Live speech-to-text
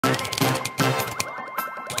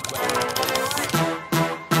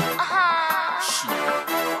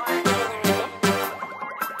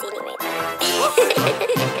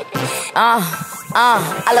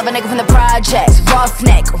I love a nigga from the projects,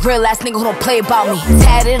 roughneck, real ass nigga who don't play about me.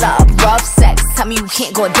 Tatted up, rough sex, tell me you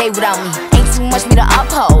can't go a day without me. Ain't too much me to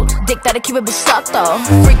uphold, dick that'll keep a bitch stuck though.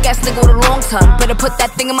 Freak ass nigga with a long tongue, better put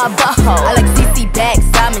that thing in my butthole. I like CC bags,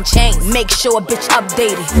 diamond chains, make sure a bitch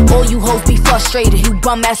updated. All you hoes be frustrated, you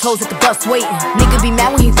bum ass hoes at the bus waiting. Nigga be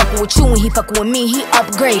mad when he fuckin' with you, when he fuckin' with me, he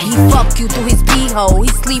upgrade. He fuck you through his pee hole, he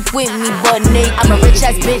sleep with me but naked. I'm a rich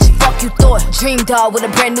ass bitch, fuck you thought. DreamDoll with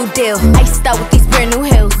a brand new deal, iced out with these brand new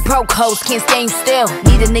hills. Broke hoes can't stand still,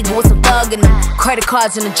 need a nigga with some thug in them. Credit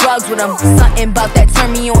cards and the drugs with him, something about that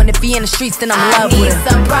turn me on. If he in the streets then I'm in love with him. I need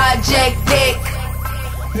some project dick,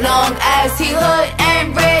 long as he hood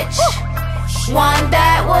and rich. One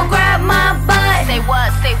that will grab my butt. Say what,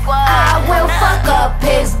 say what? I will fuck up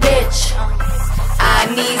his bitch. I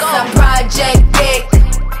need some project dick,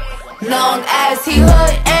 long as he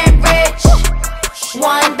hood and rich.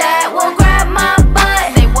 One that will grab my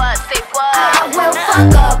butt. Say what, say what? I will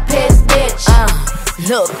fuck up his bitch.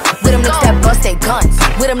 Look, with them niggas that bust they guns,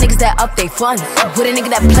 with them niggas that up they funds, with a nigga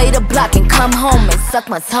that play the block and come home and suck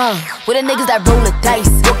my tongue, with the niggas that roll the dice,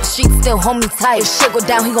 walk the streets still hold me tight. If shit go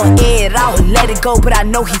down, he gon' air it out, let it go, but I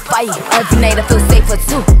know he fight. Every night I feel safer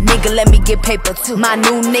too, nigga let me get paper too. My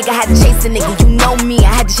new nigga had to chase a nigga, you know me,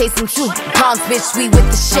 I had to chase him too. Bronx bitch, we with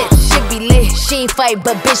the shit be lit. She ain't fight,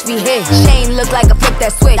 but bitch be hit. She ain't look like a flip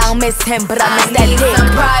that switch. I don't miss him, but I miss that dick. Some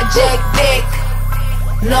project dick,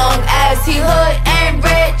 long as he hood and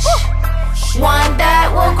rich. One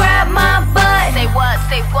that will grab my butt. Say what,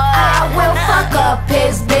 say what? I will fuck up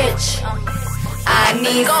his bitch. I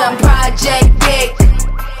need some project dick,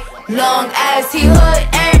 long as he hood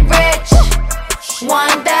and rich.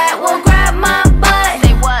 One that will grab my butt.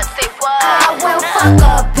 Say what, say what? I will fuck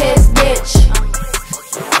up his bitch.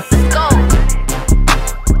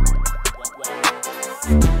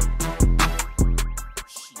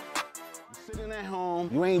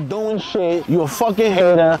 You ain't doing shit, you a fucking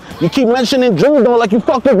hater. You keep mentioning DreamDoll like you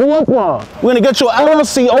fucking grew up on. We're gonna get your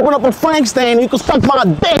LLC, open up a Frank stand, and you can suck my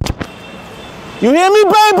dick. You hear me,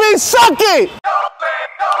 baby? Suck it!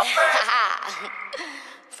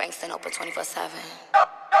 Frank stand open 24/7.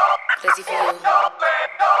 Busy for you.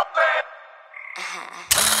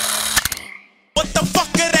 What the fuck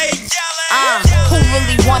are they yelling? Who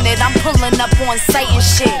really want it? I'm pulling up on sight and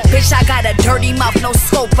shit. Bitch, I got a dirty mouth, no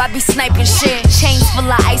scope, I be sniping shit. Chains full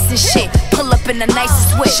of ice and shit, pull up in the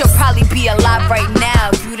nicest whip. She'll probably be alive right now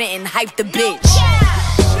if you didn't hype the bitch.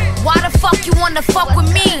 Why the fuck you wanna fuck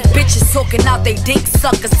with me? Bitches talking out they dick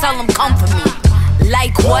suckers, tell them come for me.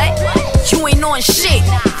 Like what? You ain't on shit.